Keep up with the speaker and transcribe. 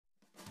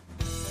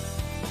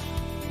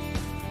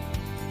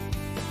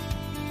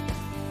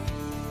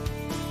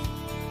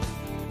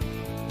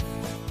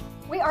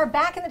are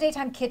back in the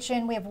daytime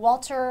kitchen. We have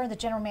Walter, the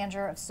general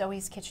manager of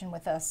Zoe's Kitchen,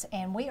 with us,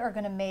 and we are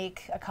going to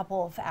make a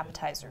couple of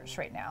appetizers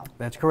right now.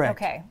 That's correct.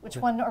 Okay, which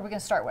one are we going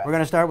to start with? We're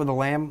going to start with the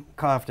lamb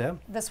kafta.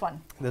 This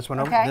one. This one,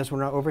 okay. This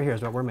one over here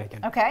is what we're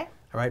making. Okay.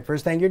 All right,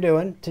 first thing you're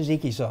doing,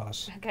 tzatziki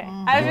sauce. Okay,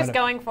 I was just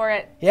going for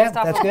it. Yeah,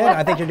 that's good.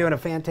 I think you're doing a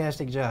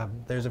fantastic job.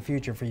 There's a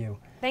future for you.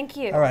 Thank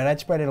you. All right, I'd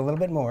spread it a little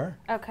bit more.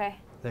 Okay.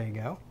 There you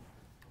go.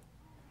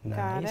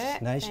 Got Nice,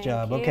 it. nice Thank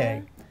job. you.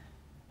 Okay.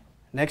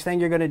 Next thing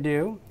you're going to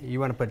do, you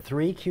want to put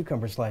 3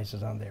 cucumber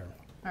slices on there.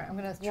 All right, I'm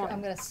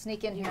going to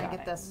sneak in here and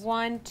get this.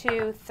 1,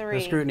 2, 3.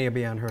 The scrutiny will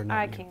be on her now.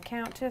 I can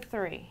count to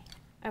 3.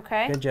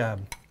 Okay. Good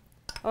job.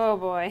 Oh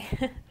boy.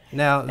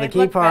 Now, the They'd key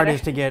look part better.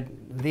 is to get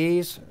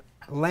these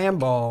lamb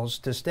balls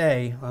to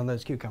stay on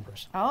those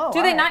cucumbers. Oh,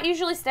 Do they not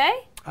usually stay?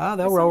 Oh,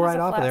 they'll This roll one has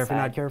right a off of flat there if you're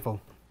not side.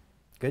 careful.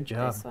 Good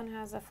job. This one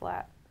has a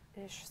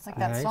flat-ish It's like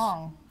side. that Nice.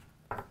 song.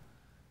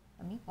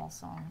 The meatball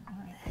song. All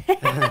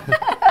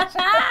right.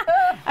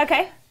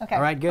 Okay. Okay.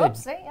 All right, good.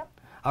 Oops, see, yep.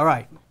 All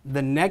right,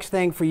 the next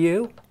thing for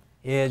you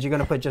is you're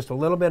going to put just a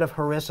little bit of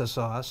harissa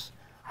sauce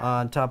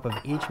on top of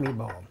each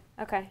meatball.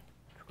 Okay.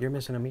 You're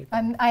missing a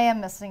meatball. I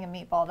am missing a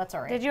meatball. That's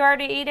all right. Did you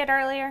already eat it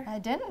earlier? I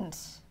didn't.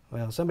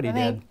 Well, somebody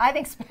did. I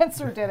think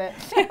Spencer did it.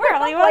 It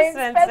probably was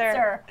Blame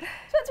Spencer. Spencer,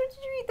 did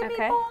you eat the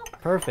Okay. meatball?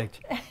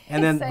 Perfect.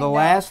 And then saying the no.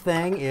 last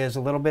thing is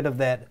a little bit of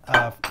that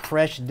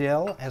fresh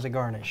dill as a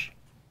garnish.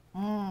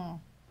 Oh,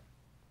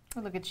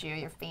 look at you.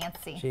 You're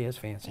fancy. She is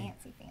fancy.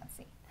 Fancy,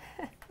 fancy.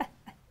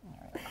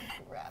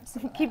 Grab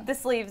some of Keep the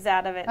sleeves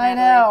out of it. that. I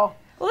Natalie. know.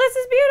 Well, this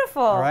is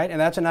beautiful. All right, and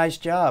that's a nice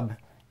job.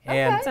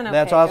 And That's an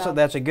that's okay also job.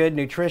 that's a good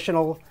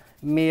nutritional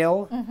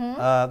meal.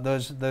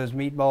 Those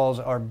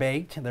meatballs are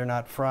baked; they're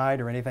not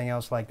fried or anything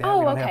else like that. Oh,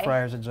 we don't have okay.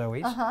 fryers at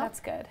Zoe's, That's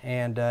good.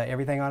 and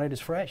everything on it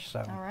is fresh. So,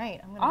 All right.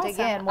 I'm going to dig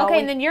Awesome. in. while Okay, we-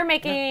 and then you're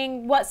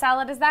making what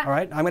salad is that? all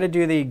right, I'm going to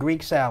do the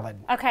Greek salad.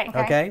 Okay.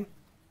 Okay.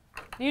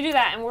 You do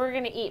that, and we're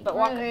gonna eat. But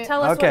We're gonna eat.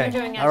 tell us Okay. what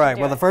you're doing. As All right. you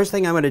do Well, the it. first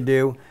thing I'm going to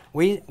do,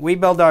 we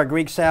build our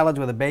Greek salads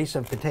with a base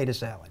of potato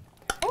salad.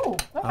 Oh,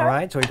 okay. All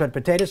right. So we put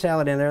potato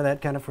salad in there.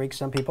 That kind of freaks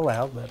some people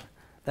out, but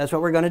that's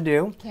what we're going to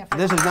do. Can't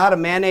This is not a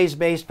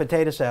mayonnaise-based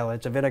potato salad.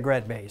 It's a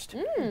vinaigrette-based.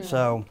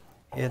 So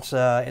it's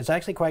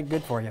actually quite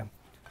good for you.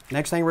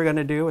 Next thing we're going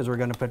to do is we're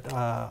going to put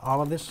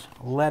all of this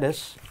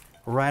lettuce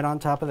right on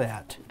top of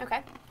that.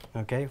 Okay.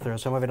 Okay. Throw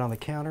some of it on the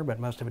counter, but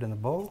most of it in the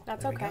bowl.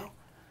 That's There we okay. go.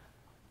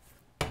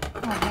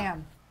 Oh,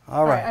 man.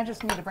 All right. I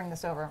just need to bring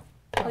this over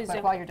real Please quick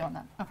do. while you're doing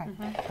that. Okay.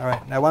 All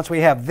right. Now, once we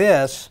have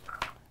this,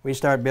 we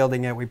start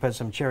building it. We put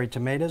some cherry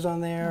tomatoes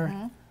on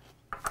there.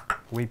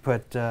 We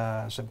put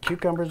some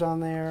cucumbers on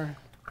there,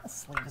 The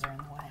sleeves are in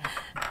the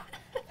way.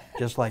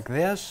 just like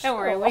this. Don't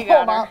worry, Oh, we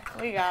got Mom.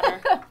 her. We got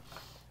her. A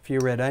few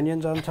red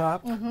onions on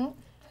top.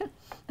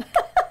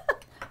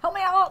 Help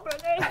me out,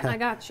 Brittany. I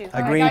got you. A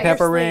I green got your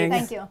pepper sleeve. ring.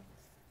 Thank you.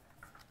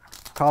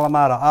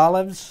 Kalamata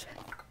olives.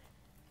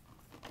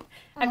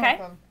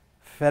 Okay.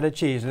 Feta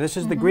cheese. And this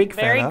is the Greek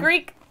Very feta.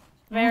 Greek.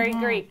 Very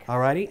Greek.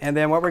 Alrighty. And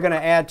then what we're going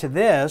to add to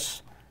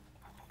this,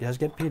 does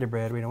get pita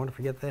bread. We don't want to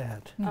forget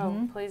that.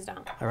 Oh, please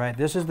don't. All right.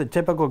 This is the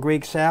typical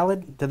Greek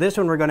salad. To this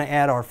one, we're going to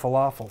add our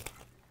falafel.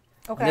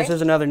 Okay. This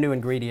is another new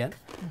ingredient,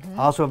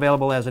 also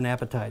available as an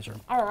appetizer.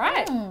 All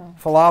right.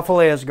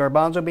 Falafel is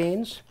garbanzo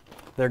beans.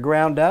 They're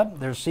ground up.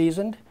 They're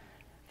seasoned.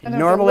 And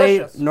they're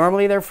delicious.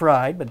 Normally they're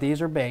fried, but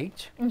these are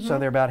baked. So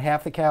they're about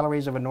half the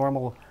calories of a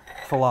normal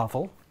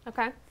falafel,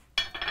 Okay.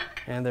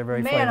 and they're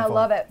very flavorful. Man, I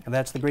love it. And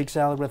that's the Greek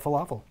salad with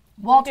falafel.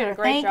 Walter, did a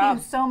great thank job.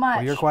 you so much.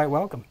 Well, you're quite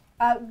welcome.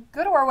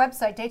 Go to our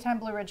website,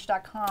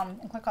 daytimeblueridge.com,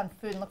 and click on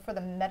food and look for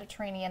the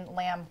Mediterranean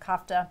Lamb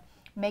Kafta.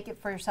 Make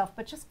it for yourself,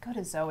 but just go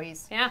to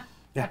Zoe's Yeah.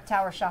 at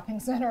Tower Shopping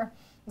Center,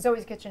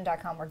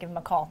 zoeskitchen.com, or give them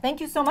a call. Thank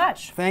you so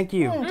much. Thank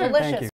you. Delicious. Thank you.